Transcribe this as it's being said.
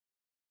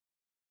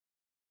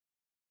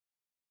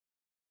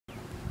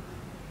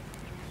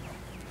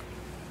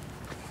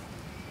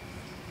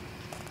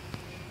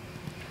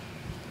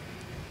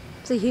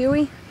It's a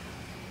Huey?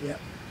 Yep.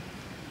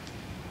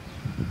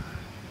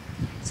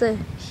 It's a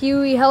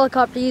Huey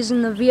helicopter used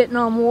in the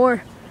Vietnam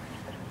War.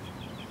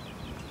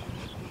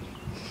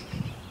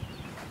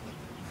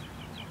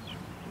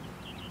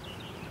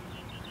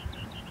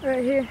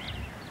 Right here.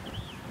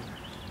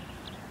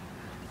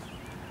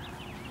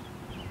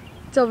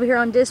 It's over here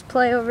on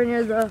display over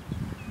near the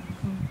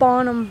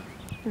Bonham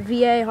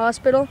VA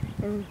hospital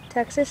in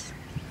Texas.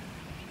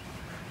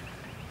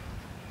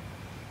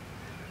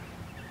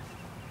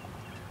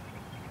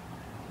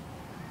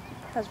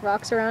 Has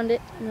rocks around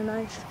it and a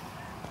nice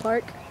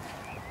park.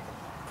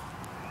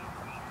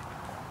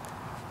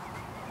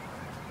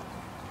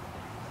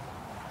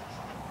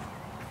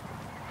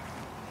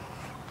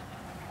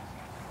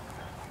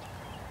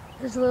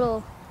 There's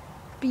little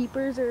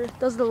beepers, or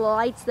those are the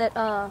lights that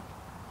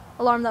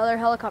alarm the other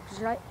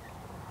helicopters, right?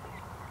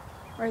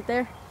 Right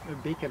there. The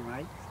beacon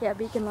lights. Yeah,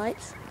 beacon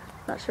lights.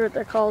 Not sure what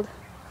they're called.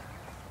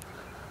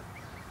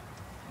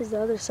 Here's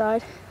the other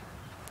side.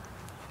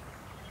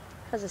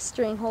 Has a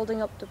string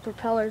holding up the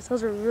propellers.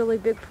 Those are really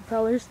big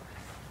propellers.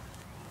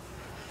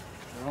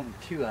 They're only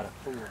 2 out of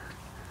 4.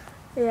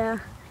 Yeah.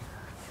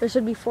 There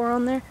should be 4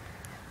 on there.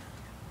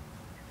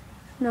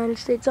 United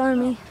States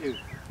Army. Oh,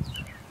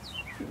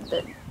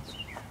 2.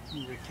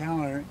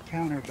 The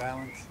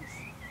counterbalances.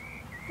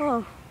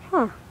 Oh,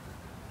 huh.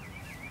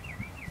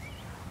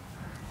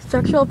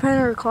 Structural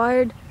panel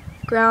required.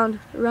 Ground,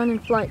 run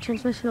and flight,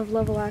 transmission of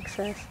level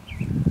access.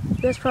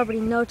 U.S. property,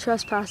 no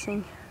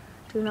trespassing.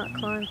 Do not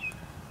climb.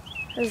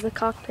 There's the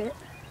cockpit.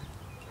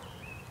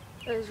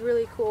 That is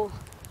really cool.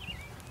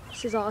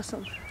 This is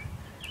awesome.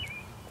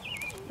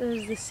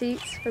 There's the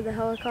seats for the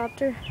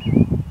helicopter.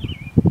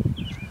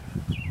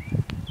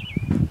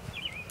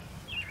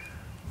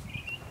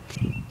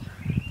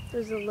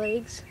 There's the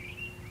legs.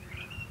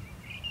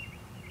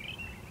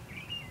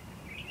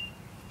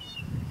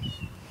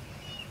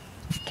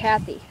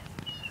 Kathy.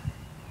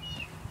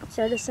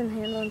 Jettison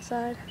handle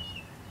inside.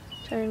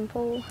 Turn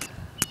pole.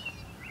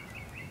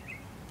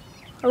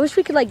 I wish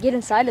we could like get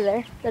inside of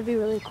there. That'd be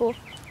really cool.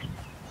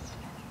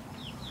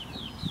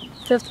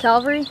 5th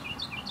Cavalry?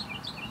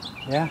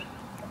 Yeah.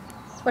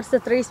 What's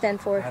the 3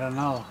 stand for? I don't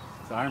know.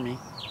 It's Army.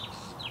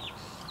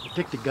 They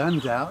took the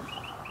guns out.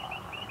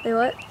 They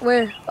what?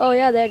 Where? Oh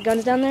yeah, they had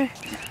guns down there.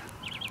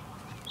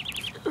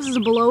 This is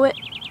below it.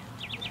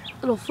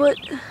 Little foot.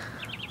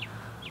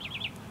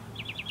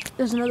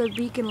 There's another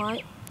beacon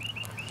light.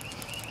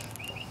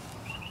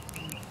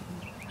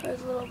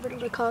 There's a little bit of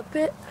the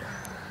cockpit.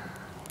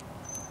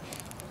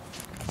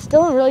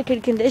 Still in really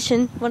good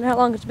condition. Wonder how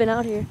long it's been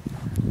out here.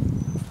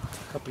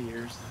 A couple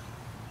years.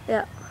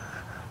 Yeah.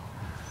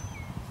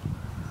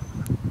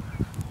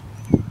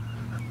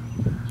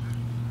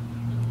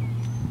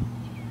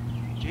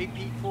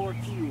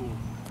 JP4 fuel.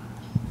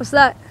 What's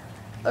that?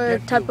 Or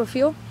Jet type fuel. of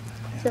fuel?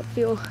 Yeah. Jet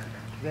fuel.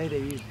 Today they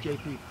use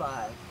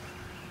JP5.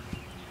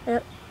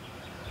 Yep.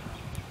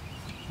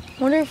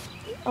 Wonder if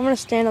I'm gonna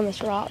stand on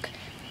this rock.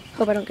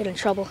 Hope I don't get in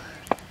trouble.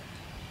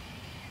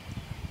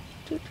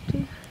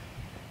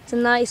 It's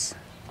a nice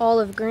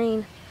olive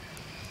green.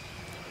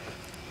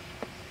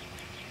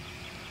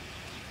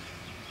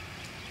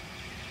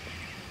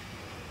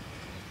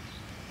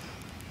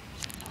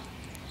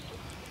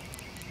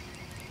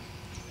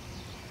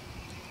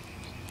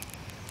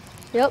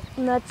 Yep,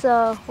 and that's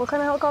what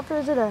kind of helicopter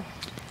is it? A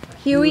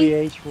Huey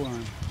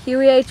H1.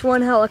 Huey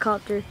H1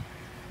 helicopter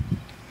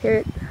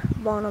here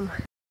at Bonham.